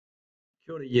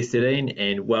Kia ora, Yesterday,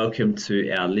 and welcome to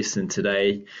our lesson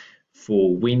today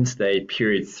for Wednesday,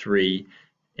 period 3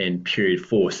 and period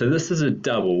 4. So this is a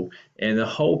double, and the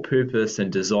whole purpose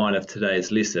and design of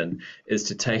today's lesson is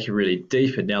to take a really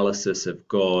deep analysis of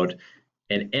God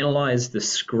and analyze the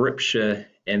scripture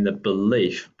and the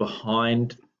belief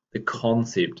behind the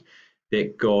concept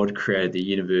that God created the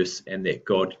universe and that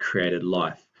God created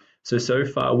life. So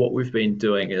far what we've been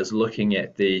doing is looking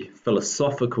at the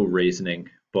philosophical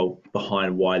reasoning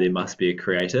behind why there must be a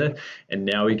creator, and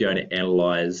now we're going to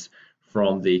analyze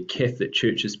from the Catholic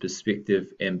Church's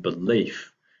perspective and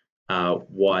belief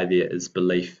why there is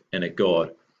belief in a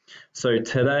God. So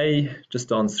today,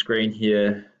 just on screen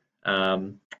here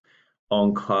on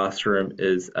Classroom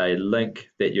is a link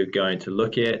that you're going to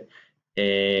look at,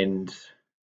 and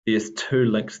there's two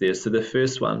links there. So the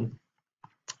first one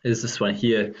is this one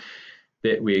here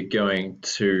that we're going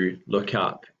to look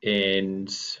up,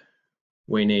 and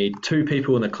we need two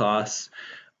people in the class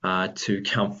to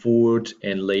come forward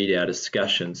and lead our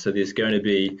discussion. So there's going to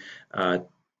be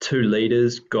two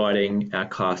leaders guiding our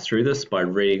class through this by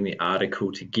reading the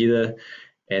article together,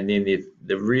 and then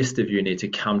the rest of you need to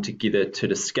come together to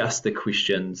discuss the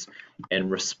questions and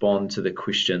respond to the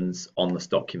questions on this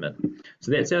document.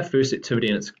 So that's our first activity,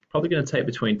 and it's probably going to take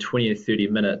between 20 and 30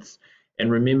 minutes.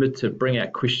 And remember to bring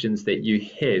out questions that you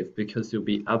have, because there'll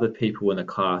be other people in the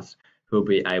class who will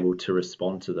be able to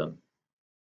respond to them.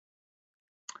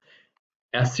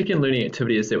 Our second learning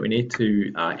activity is that we need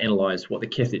to analyse what the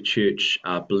Catholic Church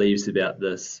believes about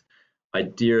this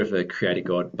idea of a creator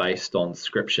God based on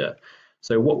Scripture.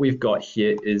 So what we've got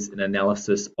here is an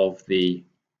analysis of the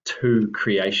two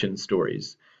creation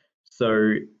stories.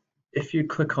 So if you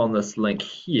click on this link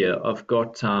here, I've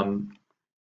got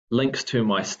links to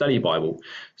my study Bible.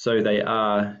 So they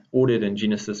are ordered in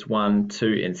Genesis 1,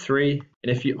 2, and 3.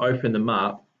 And if you open them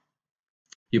up,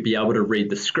 you'll be able to read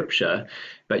the scripture,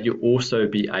 but you'll also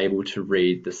be able to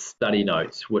read the study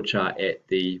notes, which are at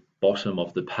the bottom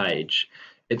of the page.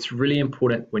 It's really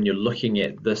important when you're looking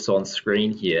at this on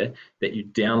screen here that you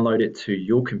download it to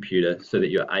your computer so that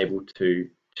you're able to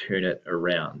turn it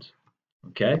around.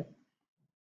 Okay?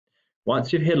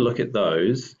 Once you've had a look at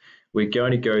those, we're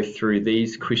going to go through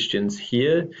these questions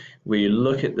here, where you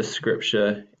look at the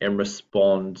scripture and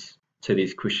respond to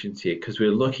these questions here, because we're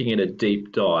looking at a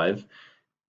deep dive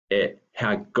at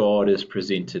how God is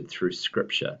presented through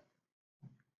scripture.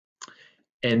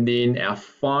 And then our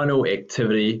final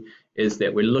activity is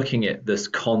that we're looking at this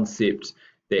concept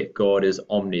that God is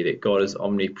omni, that God is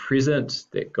omnipresent,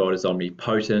 that God is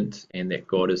omnipotent, and that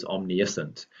God is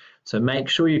omniscient. So make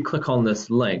sure you click on this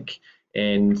link,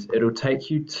 and it'll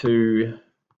take you to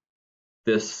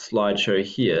this slideshow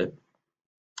here.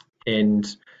 And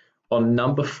on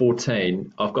number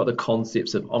 14, I've got the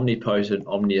concepts of omnipotent,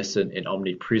 omniscient, and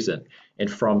omnipresent. And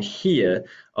from here,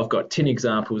 I've got 10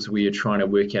 examples where you're trying to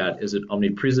work out, is it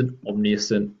omnipresent,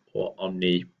 omniscient, or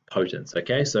omnipotent?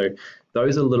 Okay, so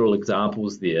those are little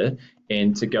examples there.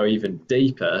 And to go even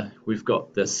deeper, we've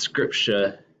got the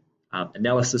scripture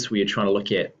analysis, where you're trying to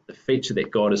look at the feature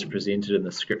that God is presented in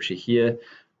the scripture here.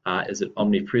 Is it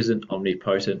omnipresent,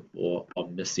 omnipotent, or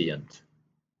omniscient?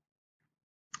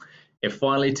 And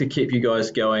finally, to keep you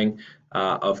guys going,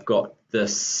 I've got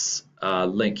this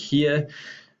link here.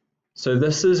 So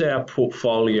this is our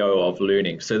portfolio of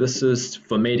learning. So this is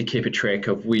for me to keep a track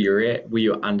of where you're at, where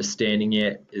your understanding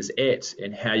is at,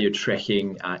 and how you're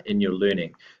tracking in your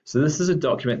learning. So this is a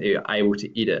document that you're able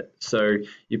to edit. So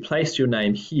you place your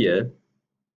name here,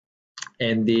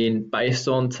 and then based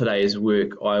on today's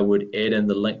work, I would add in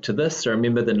the link to this. So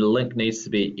remember, the link needs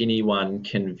to be anyone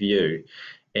can view,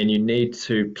 and you need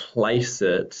to place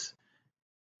it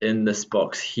in this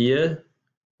box here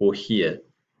or here.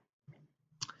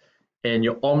 And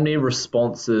your Omni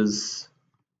responses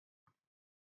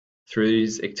through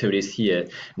these activities here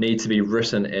need to be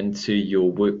written into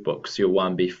your workbooks, your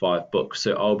 1B5 book.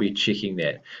 So I'll be checking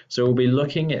that. So we'll be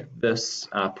looking at this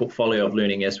portfolio of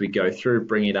learning as we go through,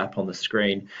 bring it up on the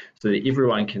screen so that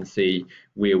everyone can see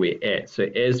where we're at. So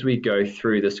as we go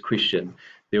through this question,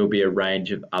 there will be a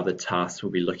range of other tasks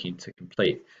we'll be looking to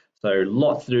complete. So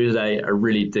lots to do today, a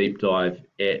really deep dive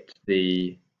at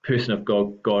the person of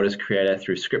God as creator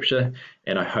through scripture,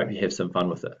 and I hope you have some fun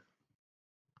with it.